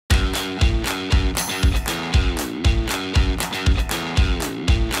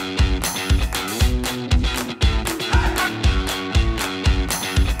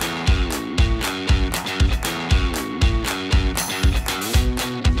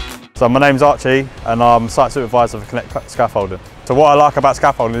So my name's Archie and I'm site supervisor for Connect Scaffolding. So what I like about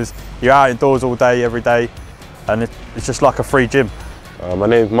scaffolding is you're out indoors all day, every day, and it's just like a free gym. My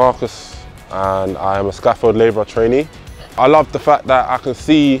name's Marcus and I am a scaffold labourer trainee. I love the fact that I can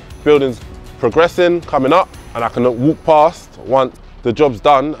see buildings progressing, coming up, and I can walk past once the job's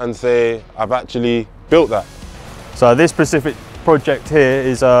done and say, I've actually built that. So this specific project here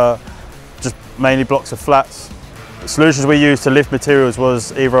is just mainly blocks of flats. The solutions we used to lift materials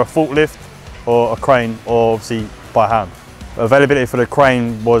was either a forklift or a crane, or obviously by hand. Availability for the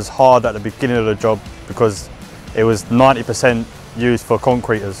crane was hard at the beginning of the job because it was 90% used for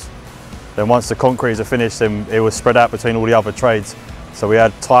concreters. Then once the concreters are finished, then it was spread out between all the other trades. So we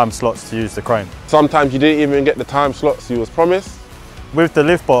had time slots to use the crane. Sometimes you didn't even get the time slots you was promised. With the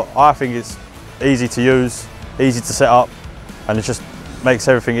LIFTBOT, I think it's easy to use, easy to set up, and it just makes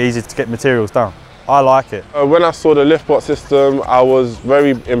everything easy to get materials down. I like it. When I saw the LIFTBOT system, I was very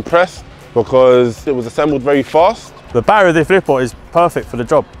impressed because it was assembled very fast. The battery of this LIFTBOT is perfect for the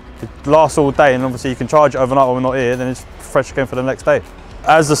job. It lasts all day, and obviously you can charge it overnight when we're not here, then it's fresh again for the next day.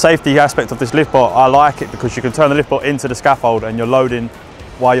 As the safety aspect of this LIFTBOT, I like it because you can turn the LIFTBOT into the scaffold and you're loading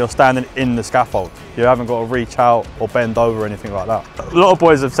while you're standing in the scaffold. You haven't got to reach out or bend over or anything like that. A lot of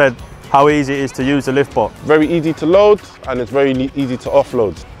boys have said how easy it is to use the LIFTBOT. Very easy to load and it's very easy to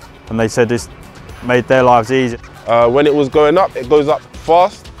offload. And they said this made their lives easy. When it was going up, it goes up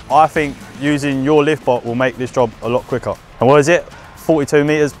fast. I think using your LIFTBOT will make this job a lot quicker. And what is it? 42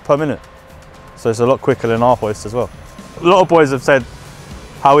 metres per minute. So it's a lot quicker than our hoist as well. A lot of boys have said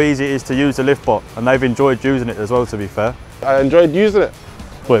how easy it is to use the LIFTBOT, and they've enjoyed using it as well, to be fair. I enjoyed using it.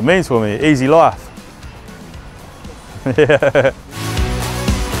 What it means for me, easy life. Yeah.